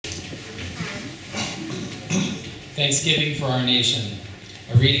Thanksgiving for Our Nation,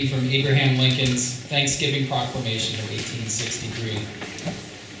 a reading from Abraham Lincoln's Thanksgiving Proclamation of 1863.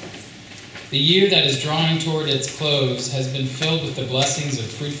 The year that is drawing toward its close has been filled with the blessings of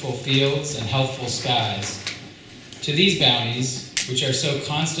fruitful fields and healthful skies. To these bounties, which are so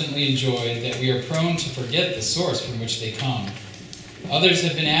constantly enjoyed that we are prone to forget the source from which they come, others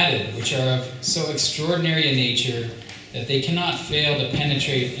have been added which are of so extraordinary a nature that they cannot fail to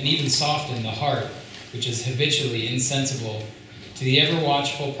penetrate and even soften the heart which is habitually insensible to the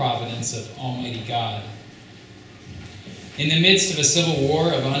ever-watchful providence of Almighty God. In the midst of a civil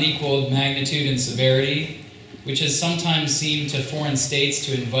war of unequaled magnitude and severity, which has sometimes seemed to foreign states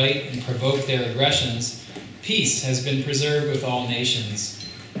to invite and provoke their aggressions, peace has been preserved with all nations.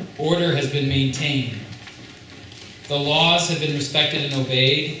 Order has been maintained. The laws have been respected and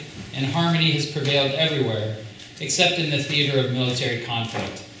obeyed, and harmony has prevailed everywhere, except in the theater of military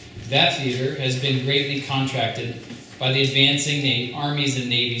conflict. That theater has been greatly contracted by the advancing armies and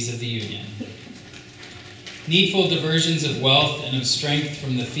navies of the Union. Needful diversions of wealth and of strength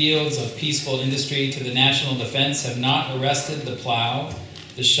from the fields of peaceful industry to the national defense have not arrested the plow,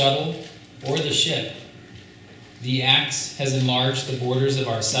 the shuttle, or the ship. The axe has enlarged the borders of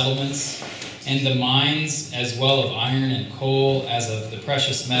our settlements, and the mines, as well of iron and coal as of the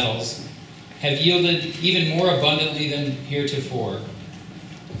precious metals, have yielded even more abundantly than heretofore.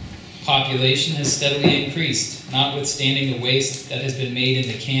 Population has steadily increased, notwithstanding the waste that has been made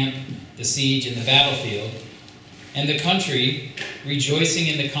in the camp, the siege, and the battlefield. And the country, rejoicing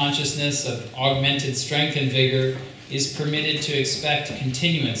in the consciousness of augmented strength and vigor, is permitted to expect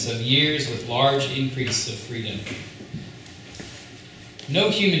continuance of years with large increase of freedom. No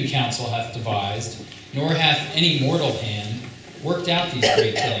human counsel hath devised, nor hath any mortal hand worked out these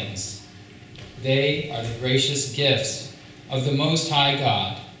great things. They are the gracious gifts of the Most High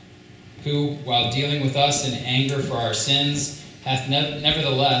God, who, while dealing with us in anger for our sins, hath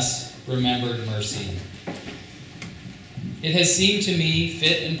nevertheless remembered mercy. It has seemed to me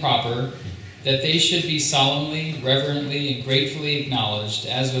fit and proper that they should be solemnly, reverently, and gratefully acknowledged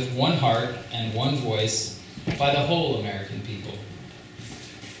as with one heart and one voice by the whole American people.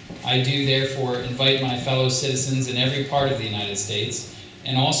 I do therefore invite my fellow citizens in every part of the United States,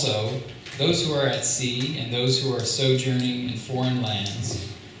 and also those who are at sea and those who are sojourning in foreign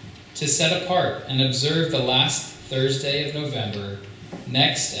lands, to set apart and observe the last Thursday of November,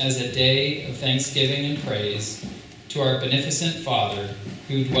 next as a day of thanksgiving and praise to our beneficent Father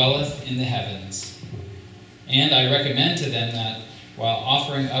who dwelleth in the heavens. And I recommend to them that, while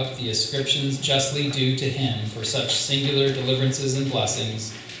offering up the ascriptions justly due to him for such singular deliverances and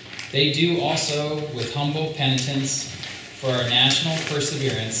blessings, they do also with humble penitence for our national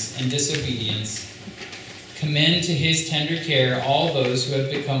perseverance and disobedience commend to his tender care all those who have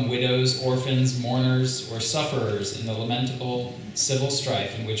become widows, orphans, mourners, or sufferers in the lamentable civil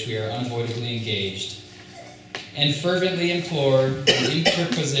strife in which we are unavoidably engaged, and fervently implore the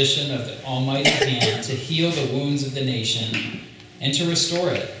interposition of the Almighty hand to heal the wounds of the nation and to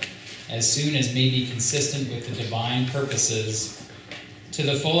restore it, as soon as may be consistent with the divine purposes, to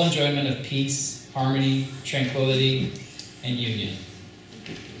the full enjoyment of peace, harmony, tranquility, and union.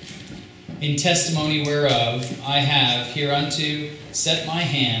 In testimony whereof I have hereunto set my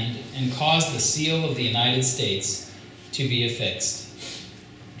hand and caused the seal of the United States to be affixed.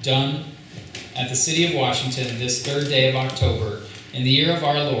 Done at the city of Washington this 3rd day of October, in the year of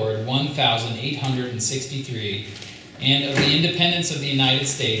our Lord, 1863, and of the independence of the United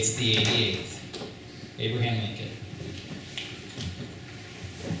States, the 88th. Abraham Lincoln.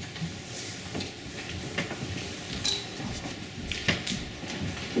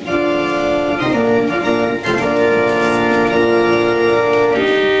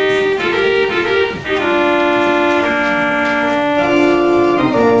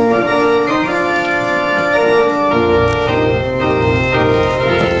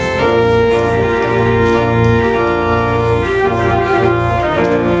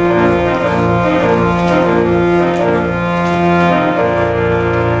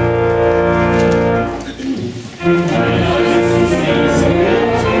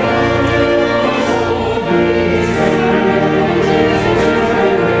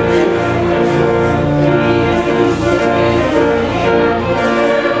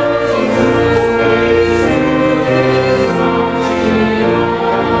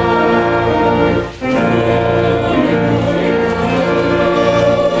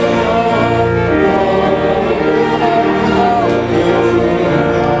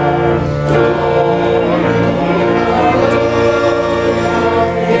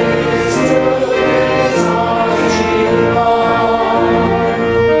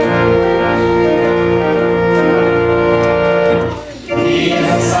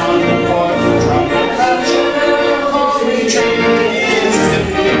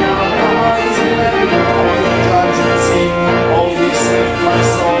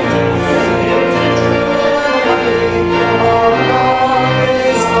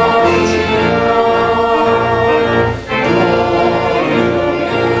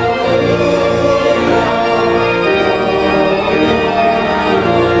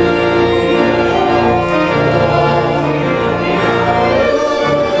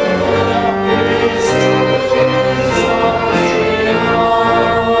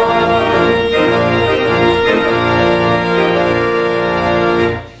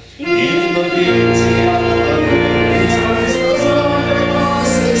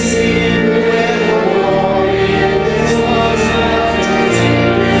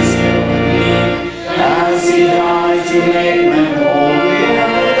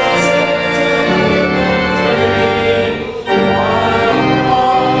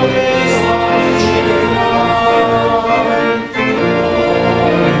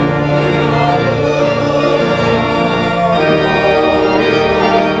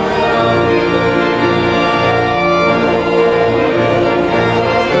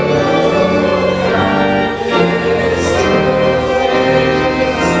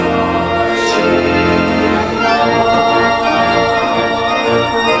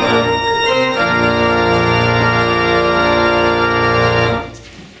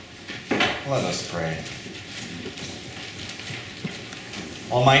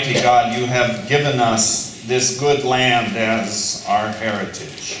 Almighty God, you have given us this good land as our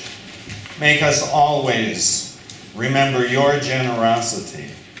heritage. Make us always remember your generosity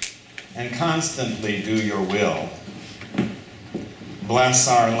and constantly do your will. Bless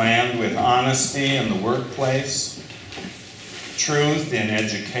our land with honesty in the workplace, truth in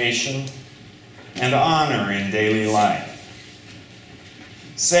education, and honor in daily life.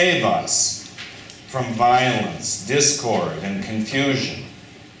 Save us from violence, discord, and confusion,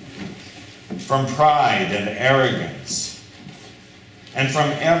 from pride and arrogance, and from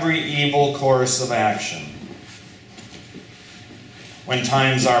every evil course of action. When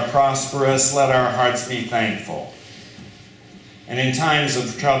times are prosperous, let our hearts be thankful. And in times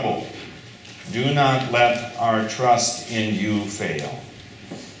of trouble, do not let our trust in you fail.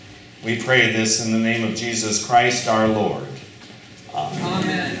 We pray this in the name of Jesus Christ our Lord. Amen.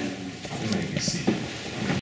 Amen.